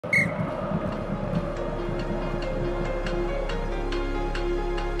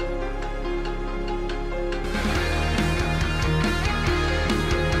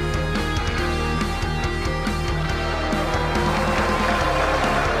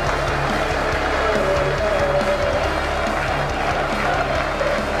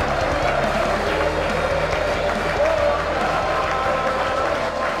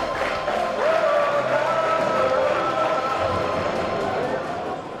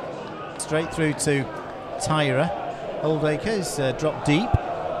straight through to Tyra. Oldacre is dropped deep.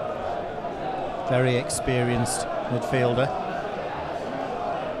 Very experienced midfielder.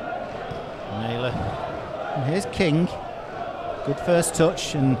 Naylor. And here's King. Good first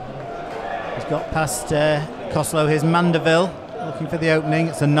touch, and he's got past Koslow. Here's Mandeville looking for the opening.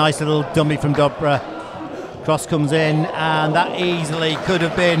 It's a nice little dummy from Dobra. Cross comes in, and that easily could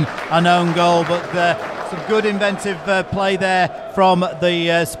have been an own goal, but some good inventive play there from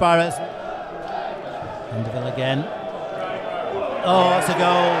the Spirates. Mandeville again. Oh, that's a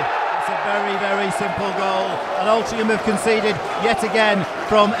goal. It's a very, very simple goal. And Altrincham have conceded yet again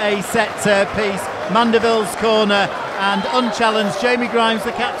from a set piece. Mandeville's corner, and unchallenged, Jamie Grimes,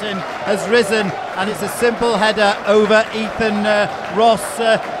 the captain, has risen, and it's a simple header over Ethan Ross.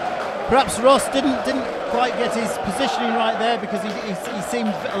 Perhaps Ross didn't quite get his positioning right there, because he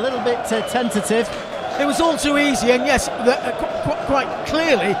seemed a little bit tentative. It was all too easy, and yes, quite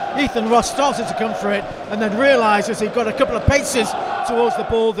clearly Ethan Ross started to come for it, and then realised as he got a couple of paces towards the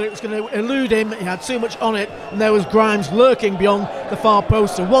ball that it was going to elude him. He had too much on it, and there was Grimes lurking beyond the far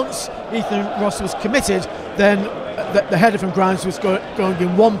post. So once Ethan Ross was committed, then the header from Grimes was going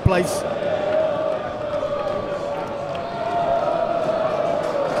in one place.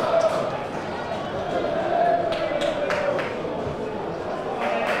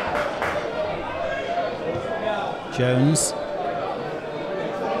 Jones,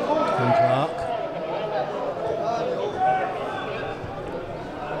 Clark,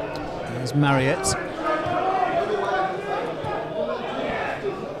 there's Marriott,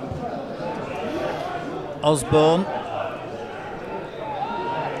 Osborne.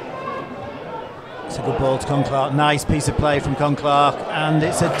 It's a good ball to Clark. Nice piece of play from Clark, and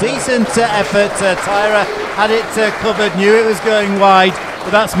it's a decent effort. Tyra had it covered, knew it was going wide,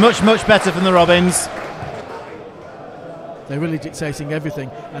 but that's much better from the Robins. They're really dictating everything,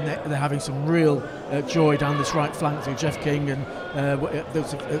 and they're having some real joy down this right flank through Jeff King, and there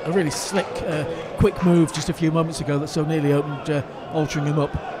was a really slick, quick move just a few moments ago that so nearly opened Altrincham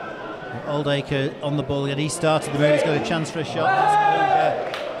up. Oldacre on the ball again. He started the move. He's got a chance for a shot. That's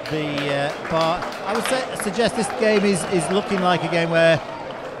over the bar. I would suggest this game is looking like a game where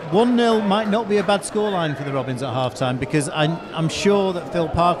 1-0 might not be a bad scoreline for the Robins at half-time, because I'm sure that Phil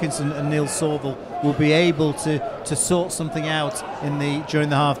Parkinson and Neil Sorville will be able to sort something out during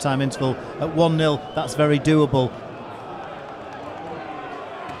the half-time interval. At 1-0, that's very doable.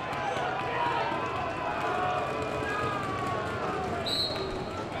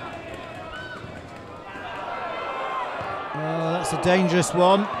 Oh, that's a dangerous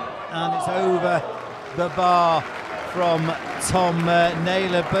one, and it's over the bar from Tom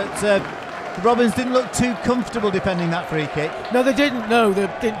Naylor, but the Robins didn't look too comfortable defending that free kick. No, they didn't. No, they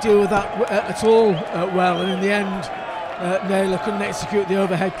didn't deal with that at all well, and in the end Naylor couldn't execute the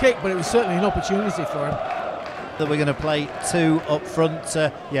overhead kick, but it was certainly an opportunity for him. That we're going to play two up front.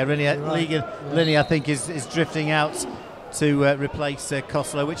 Linney, I think, is drifting out to replace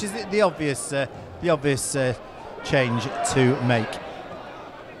Koslow, which is the obvious change to make.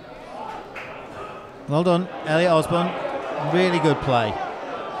 Well done, Elliot Osborne. Really good play.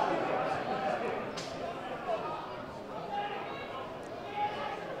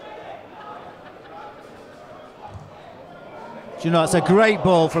 Do you know, it's a great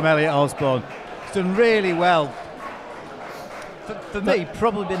ball from Elliot Osborne. He's done really well. For me,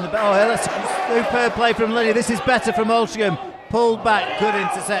 probably been the best. Oh, that's a superb play from Linney. This is better from Altrincham. Pulled back, good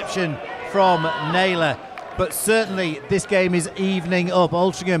interception from Naylor. But certainly this game is evening up.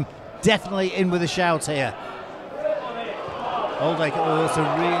 Altrincham definitely in with a shout here. Oldacre, oh, it's a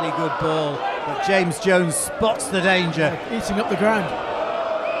really good ball, but James Jones spots the danger. Eating up the ground.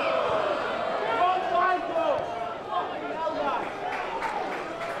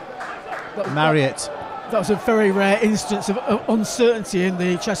 Marriott. That was a very rare instance of uncertainty in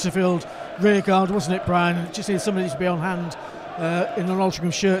the Chesterfield rear guard, wasn't it, Brian? Just needed somebody to be on hand in an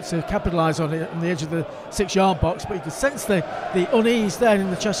Altrincham shirt to capitalise on it on the edge of the 6-yard box, but you could sense the unease there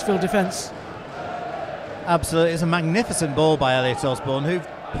in the Chesterfield defence. Absolutely, it's a magnificent ball by Elliot Osborne, who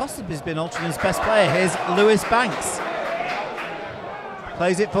possibly has been Altrincham's best player. Here's Lewis Banks.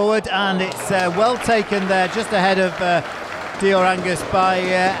 Plays it forward, and it's well taken there, just ahead of Dior Angus by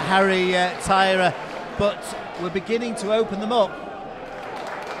Harry Tyra, but we're beginning to open them up.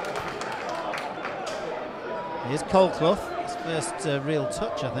 Here's Colclough, his first real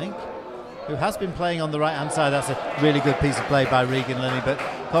touch, I think, who has been playing on the right-hand side. That's a really good piece of play by Regan Linney, but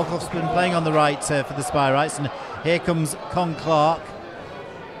Colclough's been playing on the right for the Spirites, and here comes Clark.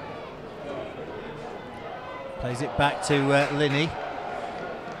 Plays it back to Linney.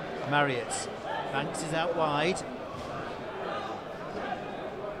 Marriott. Banks is out wide.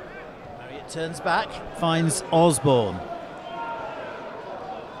 Turns back, finds Osborne.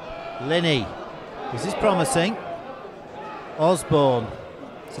 Linney, this is promising. Osborne,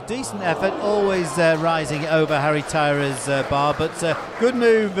 it's a decent effort, always rising over Harry Tyra's bar, but good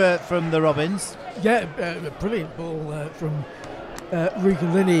move from the Robins. Yeah, brilliant ball from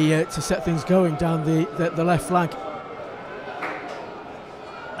Regan Linney to set things going down the left flank.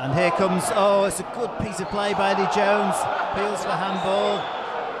 And here comes, it's a good piece of play by Eddie Jones, appeals for handball,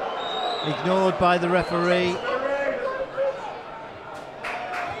 ignored by the referee. Here's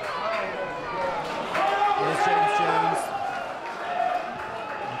James Jones.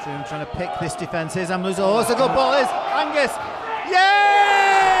 Altrincham trying to pick this defence. Here's Amluz. It's a good ball. Here's Angus.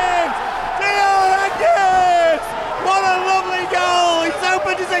 Yes! Dior Angus! What a lovely goal! He's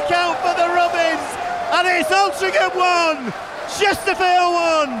opened his account for the Robins, and it's Altrincham 1, Chesterfield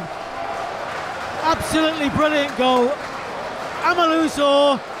 1. Absolutely brilliant goal.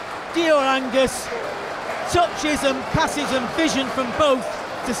 Amaluzor, Dior Angus, touches and passes and vision from both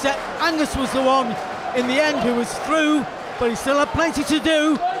to set. Angus was the one in the end who was through, but he still had plenty to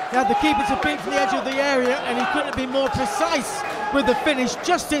do. He had the keeper to beat from the edge of the area, and he couldn't be more precise with the finish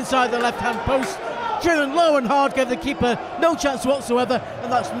just inside the left-hand post. Driven low and hard, gave the keeper no chance whatsoever, and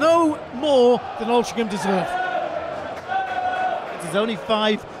that's no more than Altrincham deserve. There's only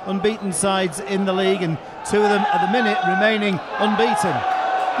 5 unbeaten sides in the league, and 2 of them at the minute remaining unbeaten.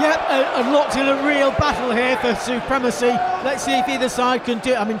 Yep, and locked in a real battle here for supremacy. Let's see if either side can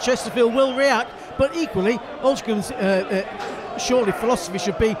do it. I mean, Chesterfield will react, but equally, Altrincham's surely philosophy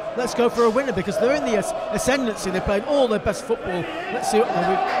should be, let's go for a winner, because they're in the ascendancy. They're playing all their best football. Let's see what they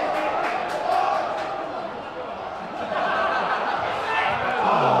do.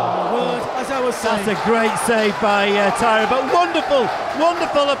 That's a great save by Tyra, but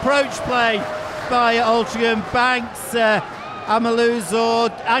wonderful approach play by Altrincham. Banks,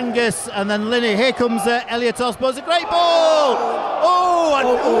 Amaluzor, Angus, and then Linney. Here comes Elliot Osborne. It's a great ball!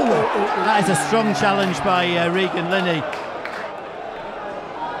 That is a strong challenge by Regan Linney.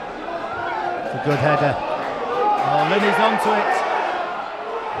 It's a good header. Linney's onto it.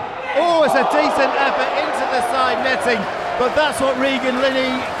 It's a decent effort into the side netting. But that's what Regan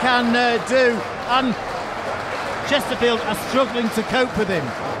Linney can do, and Chesterfield are struggling to cope with him.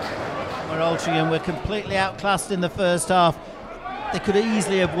 Where Altrincham were completely outclassed in the first half. They could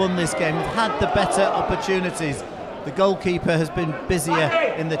easily have won this game, they've had the better opportunities. The goalkeeper has been busier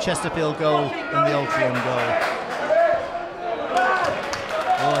in the Chesterfield goal than the Altrincham goal.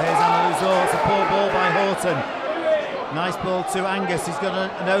 Here's Amaluzor, it's a poor ball by Horton. Nice ball to Angus, he's got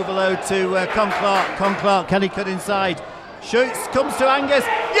an overload to Conclark. Conclark, can he cut inside? Shoots, comes to Angus.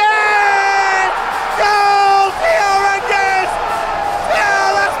 Yes! Goal! Dior Angus!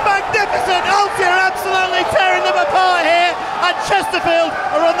 Yeah, that's magnificent! Alti are absolutely tearing them apart here, and Chesterfield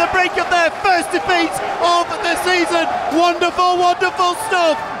are on the brink of their first defeat of the season. Wonderful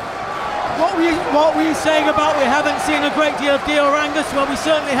stuff. What were you saying about we haven't seen a great deal of Dior Angus? Well, we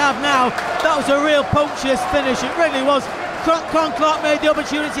certainly have now. That was a real poacher's finish. It really was. Conclark made the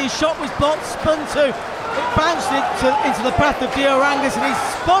opportunity. His shot was blocked, spun to. It bounced into the path of Dior Angus, and he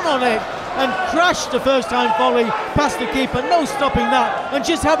spun on it and crashed the first-time volley past the keeper. No stopping that. And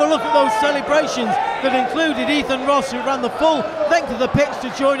just have a look at those celebrations that included Ethan Ross, who ran the full length of the pitch to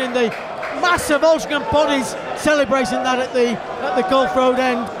join in the massive Altrincham bodies celebrating that at the Gulf Road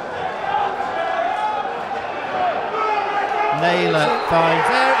end. Naylor finds.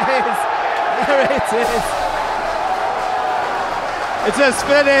 There it is. It has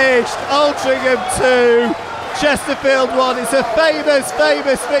finished. Altrincham 2, Chesterfield 1. It's a famous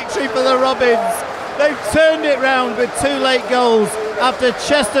victory for the Robins. They've turned it round with 2 late goals after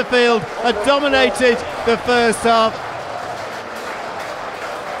Chesterfield had dominated the first half.